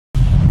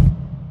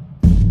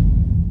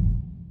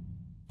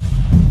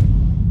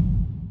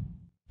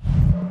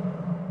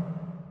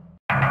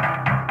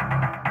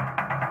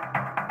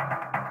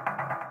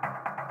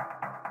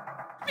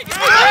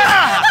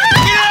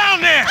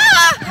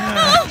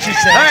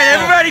All right,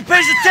 everybody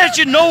pays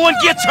attention. No one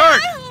gets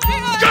hurt.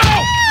 Go!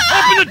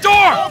 Open the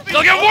door!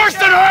 They'll get worse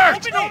than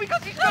hurt!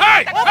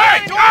 Hey!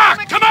 Hey!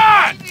 Come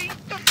on!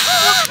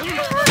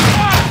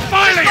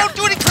 Finally! Don't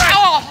do anything!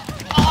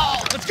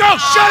 Let's go!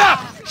 Shut up!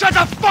 Shut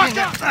the fuck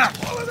up!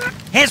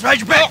 Hands behind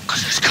your back.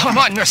 Come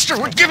on, mister.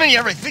 We're giving you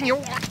everything you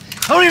want.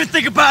 Don't even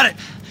think about it.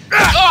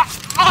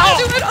 I'll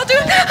do it.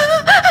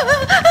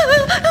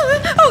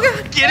 Oh,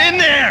 God. Get in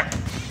there!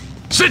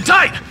 Sit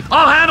tight!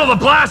 I'll handle the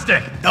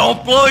plastic!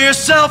 Don't blow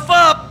yourself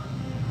up.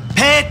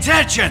 Pay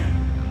attention.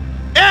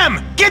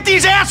 M! Get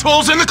these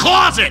assholes in the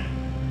closet!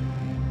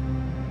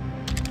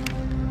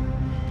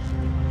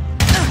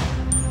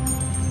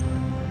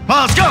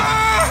 Well, let's go.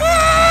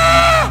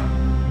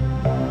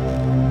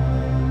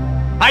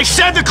 I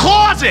said the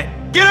closet!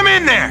 Get them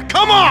in there!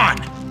 Come on!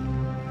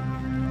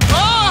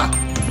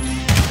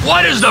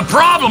 What is the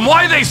problem?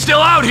 Why are they still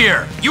out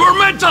here? You were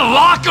meant to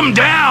lock them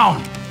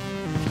down!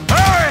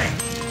 Hurry!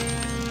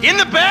 In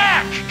the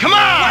back! Come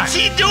on! What's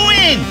he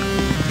doing?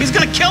 He's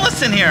gonna kill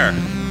us in here.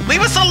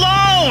 Leave us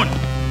alone!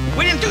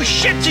 We didn't do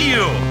shit to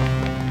you!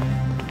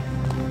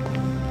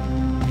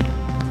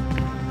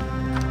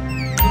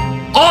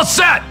 All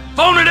set!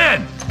 Phone it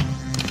in!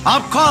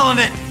 I'm calling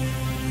it.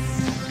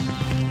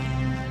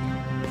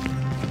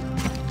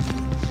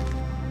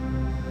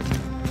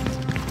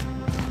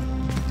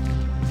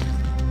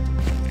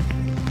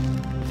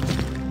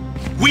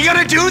 We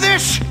gonna do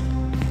this?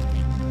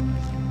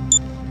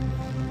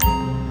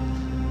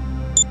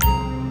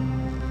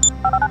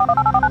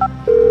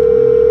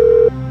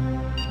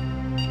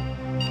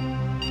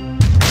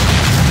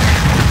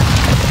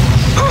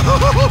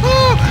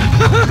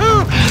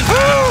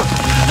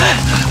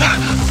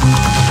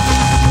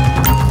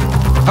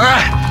 All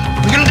right,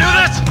 we gonna do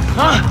this?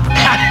 Huh?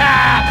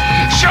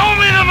 Show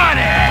me the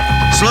money!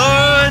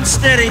 Slow and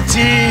steady,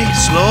 T.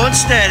 Slow and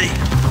steady.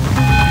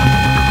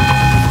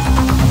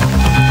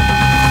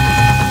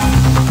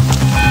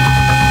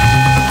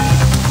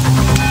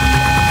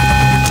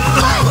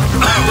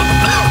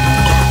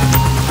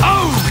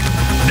 Oh,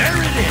 there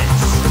it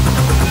is.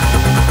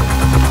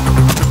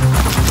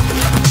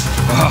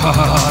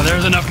 Oh,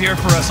 there's enough here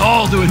for us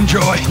all to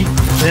enjoy.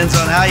 Depends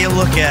on how you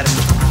look at it.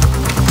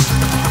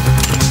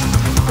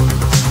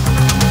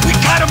 We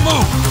gotta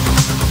move.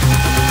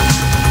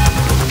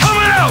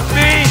 Coming out, B.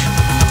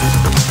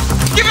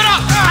 Give it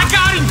up! I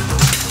got him!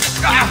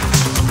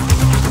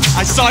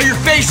 I saw your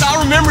face.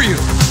 I'll remember you.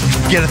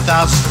 You get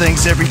 1,000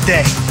 things every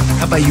day.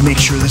 How about you make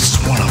sure this is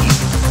one of them?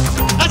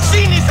 I've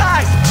seen his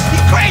eyes.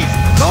 He's crazy.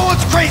 No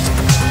one's crazy.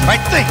 I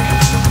think.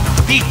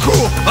 Be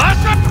cool.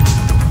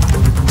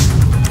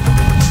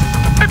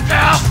 Hey,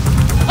 pal.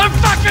 I'm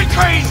fucking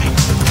crazy.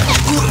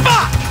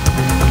 Fuck!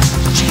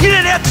 You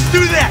didn't have to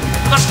do that.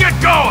 Let's get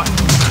going.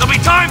 There'll be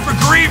time for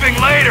grieving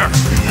later.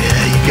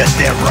 Yeah, you got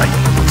that right.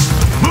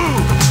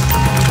 Move.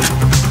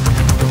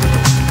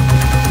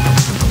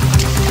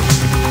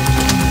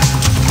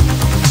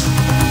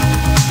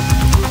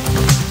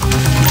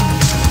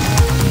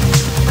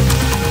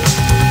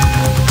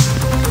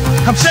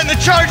 I'm setting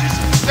the charges.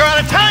 They're on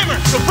a timer,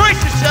 so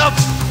brace yourself.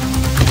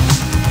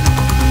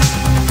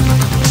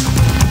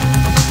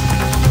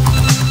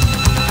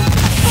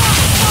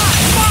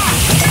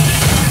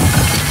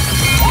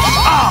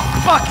 Oh,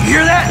 fuck, you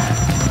hear that?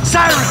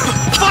 Siren!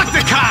 Fuck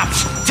the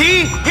cops.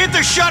 T, hit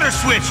the shutter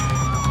switch.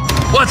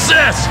 What's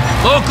this?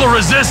 Local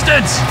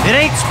resistance? It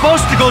ain't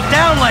supposed to go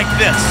down like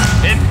this.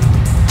 It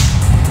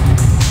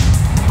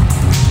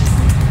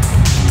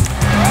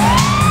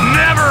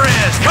never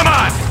is. Come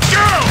on.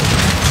 Go!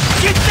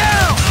 Get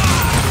down!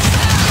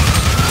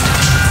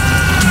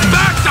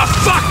 Back the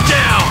fuck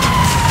down!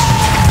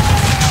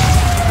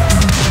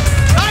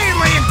 I ain't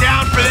laying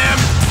down for them.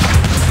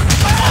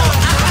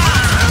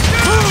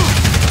 Move!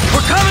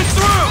 We're coming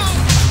through!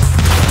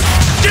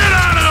 Get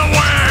out of the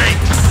way!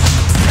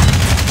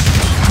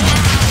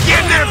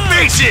 Get in their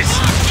faces!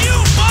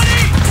 You,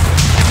 buddy!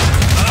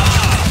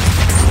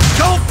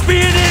 Don't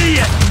be an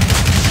idiot!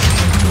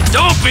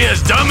 Don't be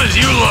as dumb as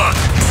you look.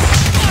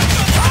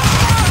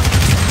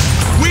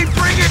 We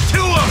bring it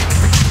to them!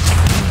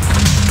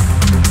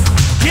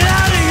 Get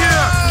out of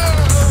here!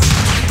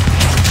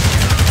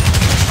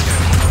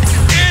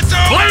 It's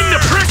over! Blame the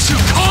pricks who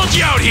called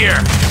you out here!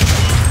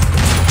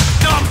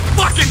 Dumb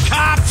fucking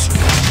cops!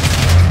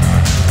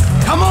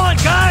 Come on,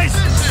 guys!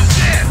 This is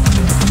it!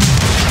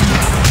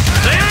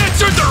 They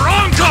answered the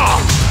wrong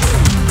call!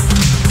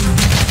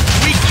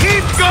 We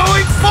keep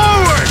going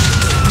forward!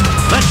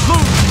 Let's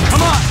move!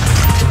 Come on!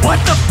 What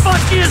the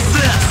fuck is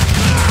this?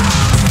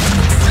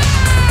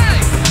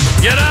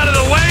 Get out of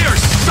the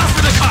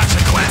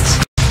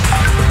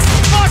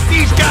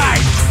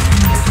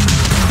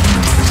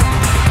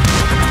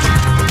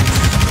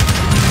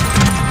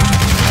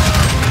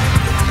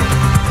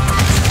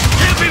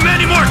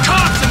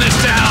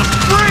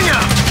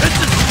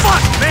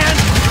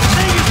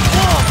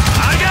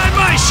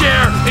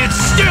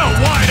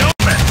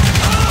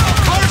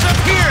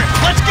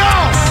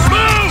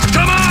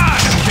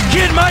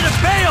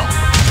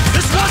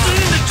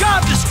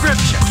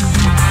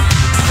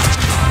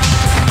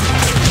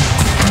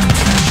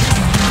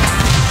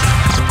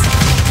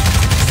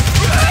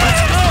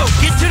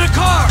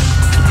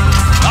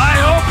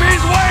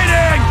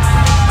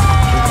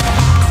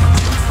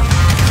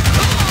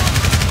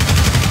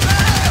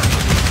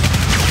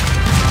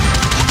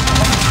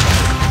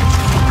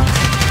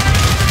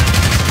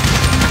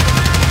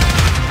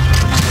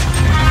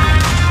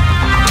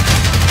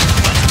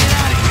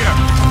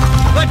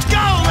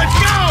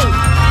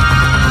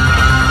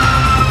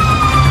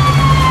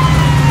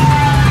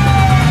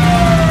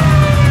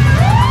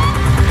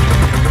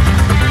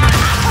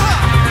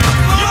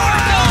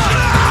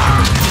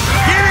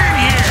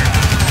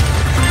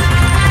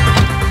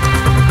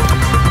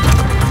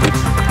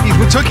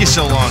you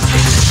so long?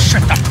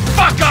 Shut the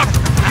fuck up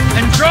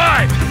and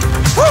drive!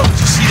 Woo! Did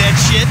you see that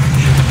shit?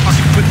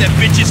 Fucking put that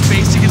bitch's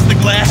face against the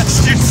glass.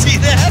 Did you see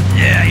that?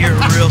 Yeah, you're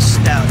a real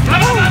stout.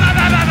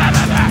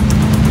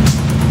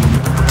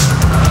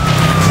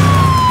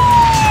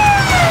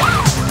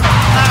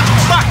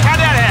 Fuck!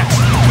 How'd that happen?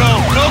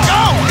 Go! Go!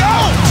 Go! Go!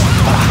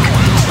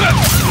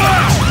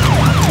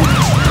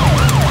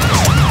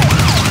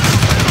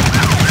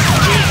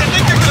 Jeez, I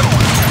think they're gonna...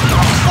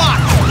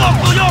 Fuck!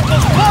 Local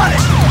yokels want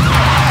it!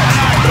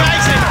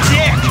 Guy's a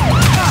dick!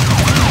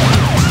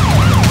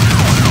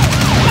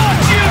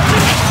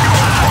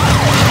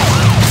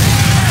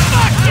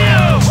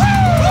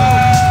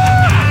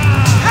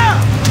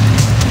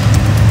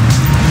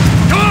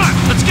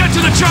 To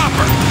the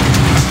chopper!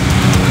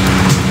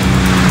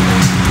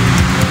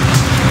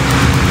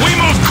 We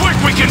move quick,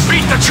 we can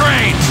beat the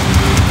train!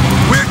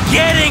 We're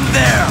getting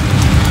there!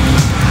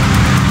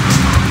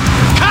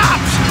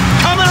 Cops!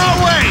 Coming our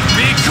way!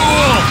 Be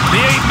cool! We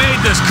ain't made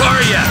this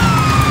car yet!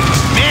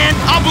 Man,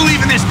 I'll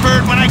believe in this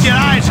bird when I get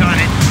eyes on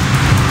it.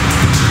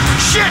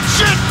 Shit!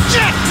 Shit!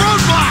 Shit!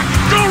 Roadblock!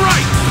 Go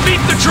right!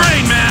 Beat the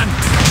train, man!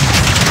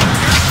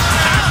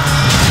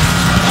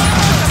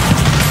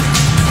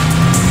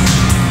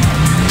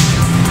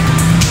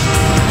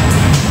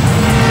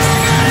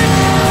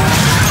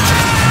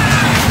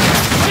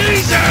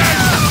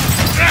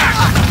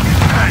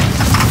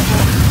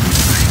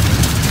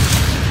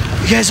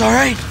 You guys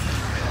alright?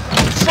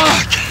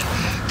 Fuck!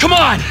 Come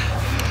on!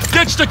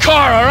 Ditch the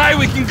car, alright?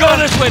 We can go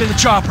this way to the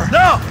chopper.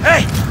 No!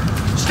 Hey!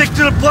 Stick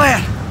to the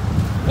plan!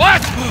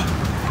 What?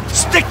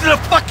 Stick to the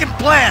fucking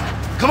plan!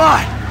 Come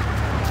on!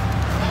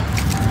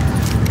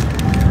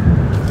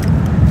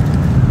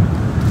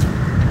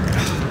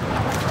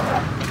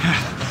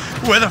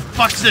 Where the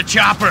fuck's the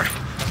chopper?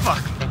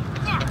 Fuck.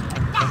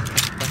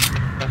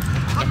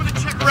 I'm gonna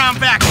check around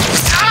back.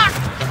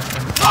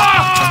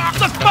 Ah!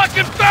 The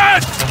fucking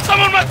fence!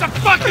 Someone must have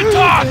fucking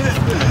talked!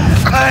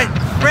 Alright,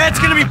 Brad's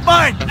gonna be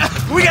fine!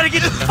 We gotta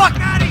get the fuck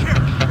out of here!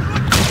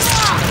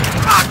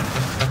 Fuck!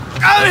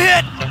 I'm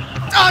hit!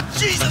 Oh,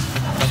 Jesus!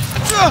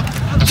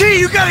 T,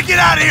 you gotta get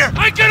out of here!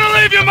 I ain't gonna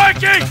leave you,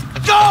 Mikey!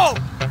 Go!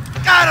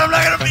 God, I'm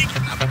not gonna be...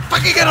 I'm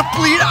fucking gonna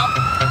bleed out!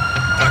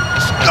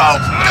 Go!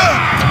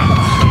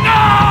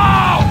 No!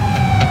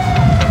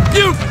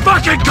 You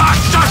fucking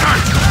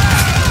cocksucker!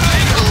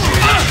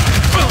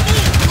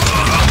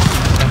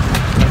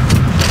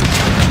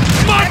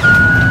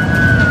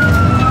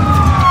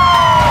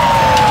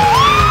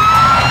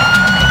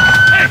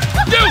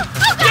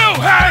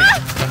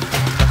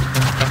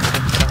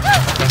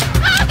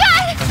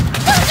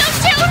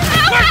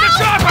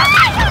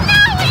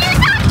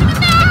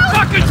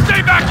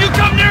 You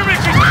come near me,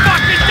 she's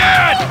fucking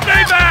dead!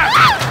 Stay back!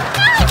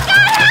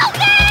 God, help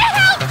me!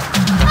 Help!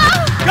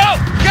 Go!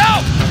 Go!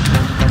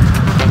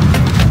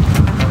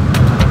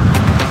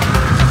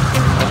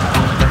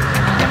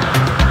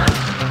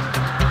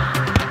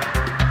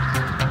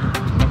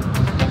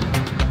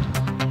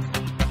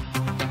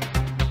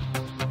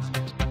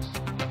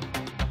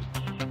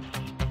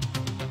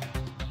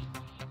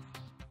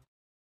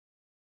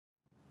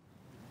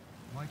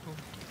 Michael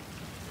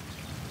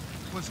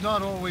was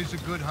not always a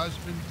good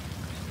husband.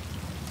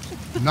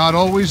 Not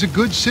always a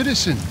good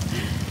citizen.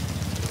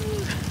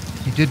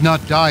 He did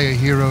not die a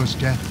hero's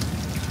death,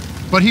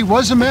 but he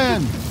was a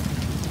man.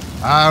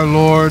 Our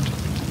Lord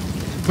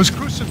was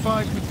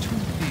crucified with 2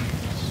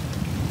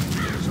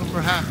 thieves. So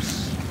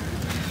perhaps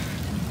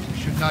we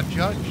should not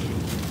judge.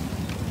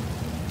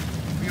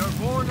 We are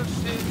born of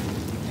sin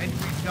and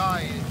we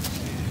die in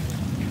sin.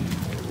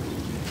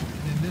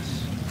 And in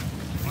this,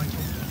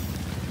 Michael,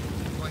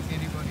 like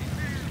anybody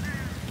else,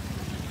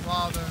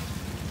 Father,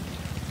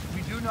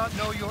 we do not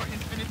know your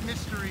infinite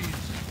mysteries,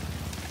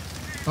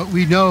 but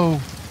we know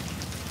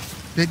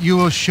that you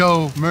will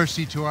show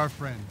mercy to our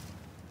friend.